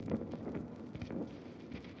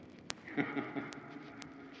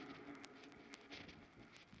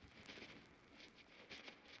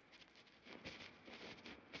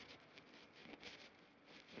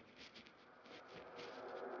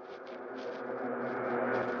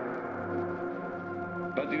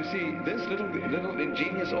You see, this little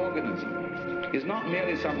ingenious organism is not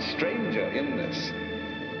merely some stranger in this.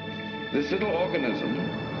 This little organism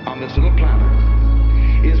on this little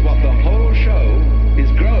planet is what the whole show is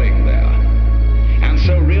growing there, and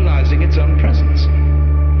so realizing its own presence.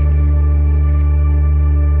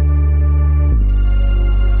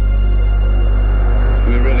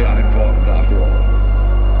 We're really unimportant after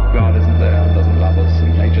all. God isn't there and doesn't love us,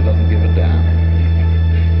 and nature doesn't give a damn.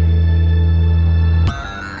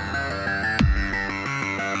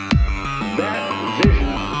 That vision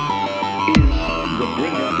is the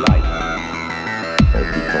brilliant light of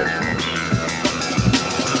the cosmos.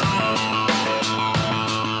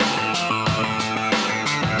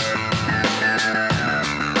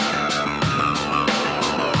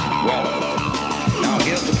 Well, now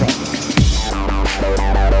here's the problem.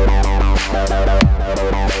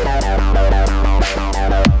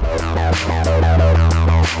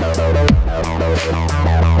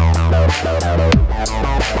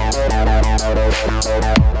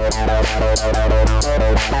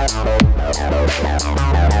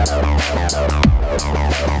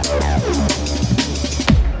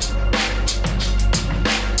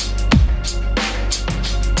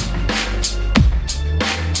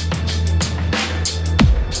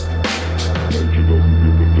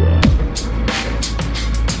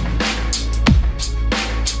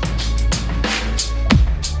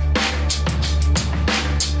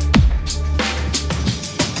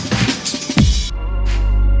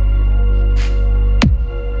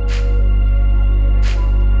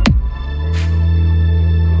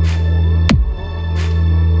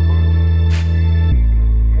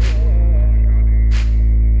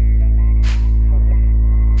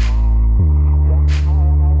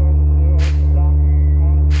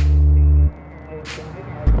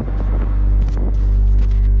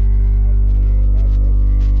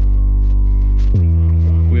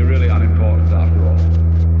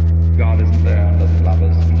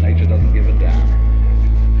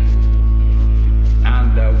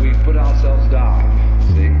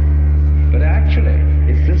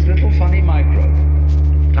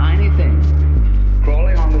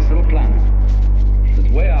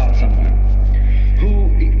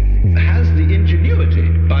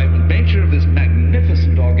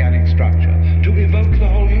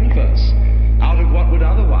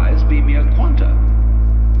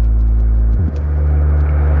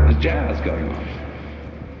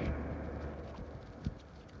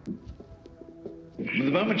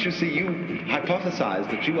 You see, you hypothesize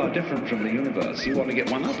that you are different from the universe. You want to get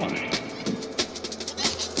one up on it.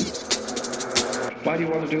 Why do you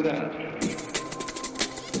want to do that?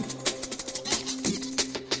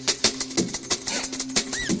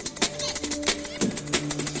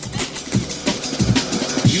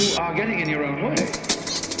 You are getting in your own way.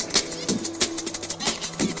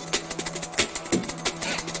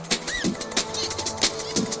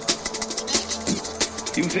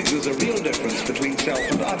 You think there's a real difference between self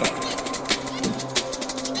and other.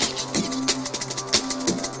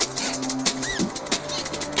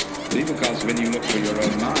 Because when you look for your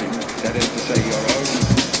own mind, that is to say your own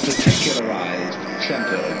particularized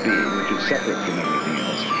center of being, which is separate from everything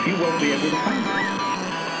else, you won't be able to find it.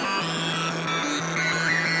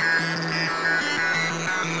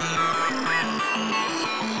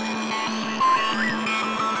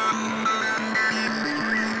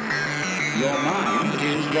 Your mind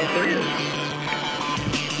is what there is.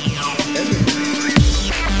 Everything.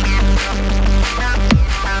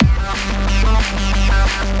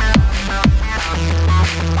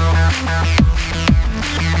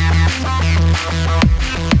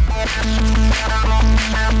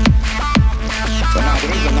 But now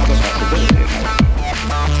there is another possibility, however.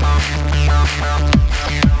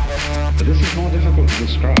 But this is more difficult to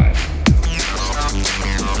describe.